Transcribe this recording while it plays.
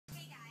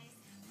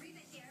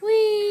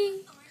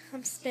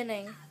I'm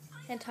spinning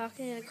and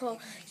talking to Nicole.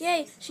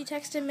 Yay, she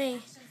texted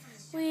me.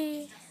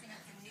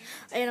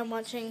 And I'm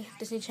watching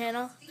Disney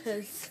Channel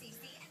because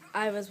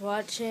I was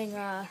watching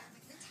Ant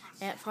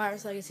Farm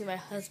so I can see my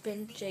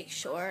husband, Jake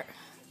Short.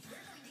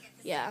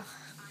 Yeah,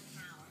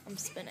 I'm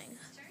spinning.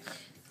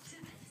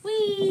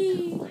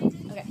 Whee!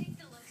 Okay.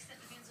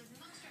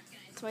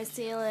 It's my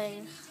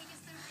ceiling.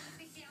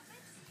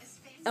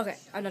 Okay,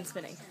 I'm done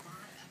spinning.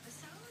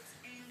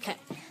 Okay.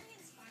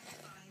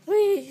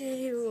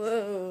 Whee!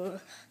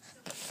 Whoa.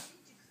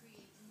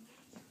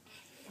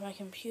 My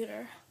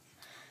computer.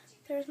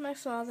 There's my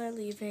father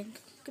leaving.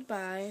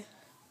 Goodbye.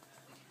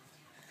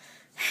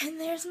 And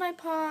there's my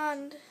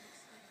pond.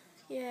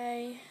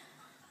 Yay.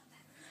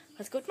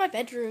 Let's go to my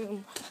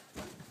bedroom.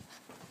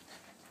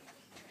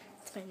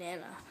 It's my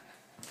Nana.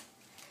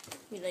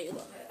 You know you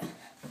love it.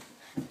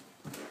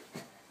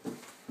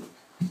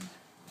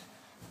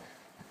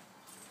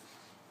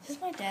 This is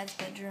my dad's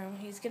bedroom.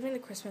 He's getting the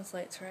Christmas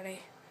lights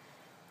ready.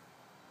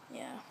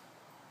 Yeah.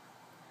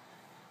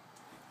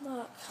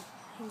 Look,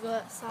 you can go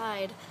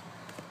outside.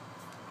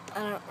 I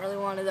don't really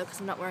want to though because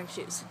I'm not wearing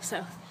shoes.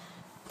 So,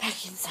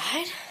 back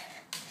inside.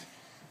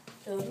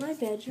 Go to my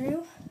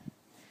bedroom.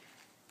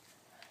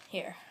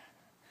 Here.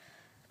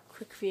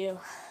 Quick view.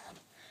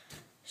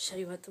 Show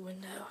you out the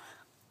window.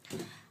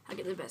 I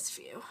get the best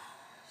view.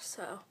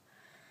 So,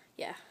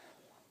 yeah.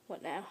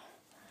 What now?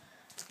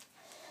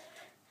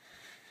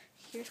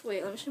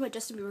 Wait, let me show you my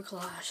Justin Bieber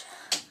collage.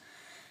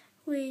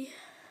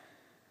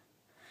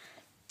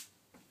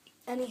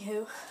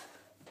 Anywho.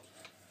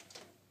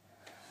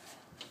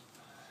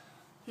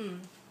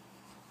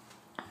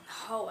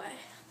 Hallway.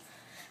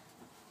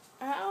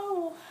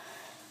 Ow.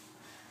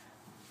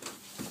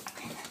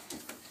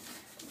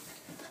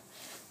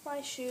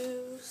 My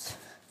shoes.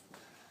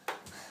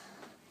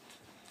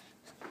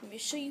 Let me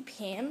show you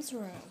Pam's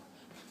room.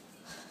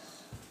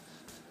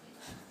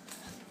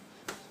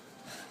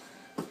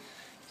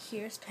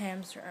 Here's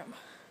Pam's room.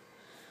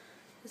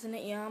 Isn't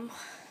it yum?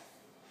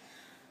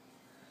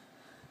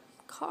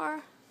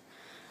 Car.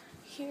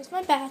 Here's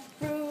my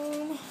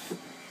bathroom.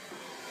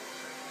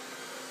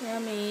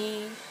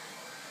 Yummy.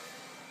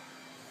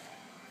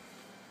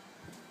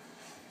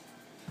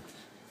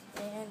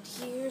 And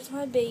here's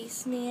my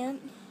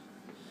basement.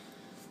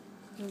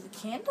 With a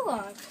candle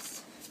on,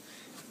 'cause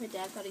my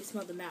dad thought he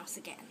smelled the mouse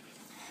again.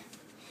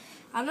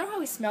 I don't know how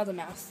he smelled the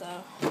mouse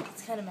though.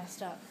 It's kind of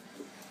messed up.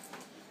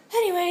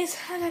 Anyways,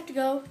 I have to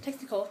go.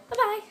 Text Nicole.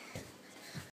 Bye-bye.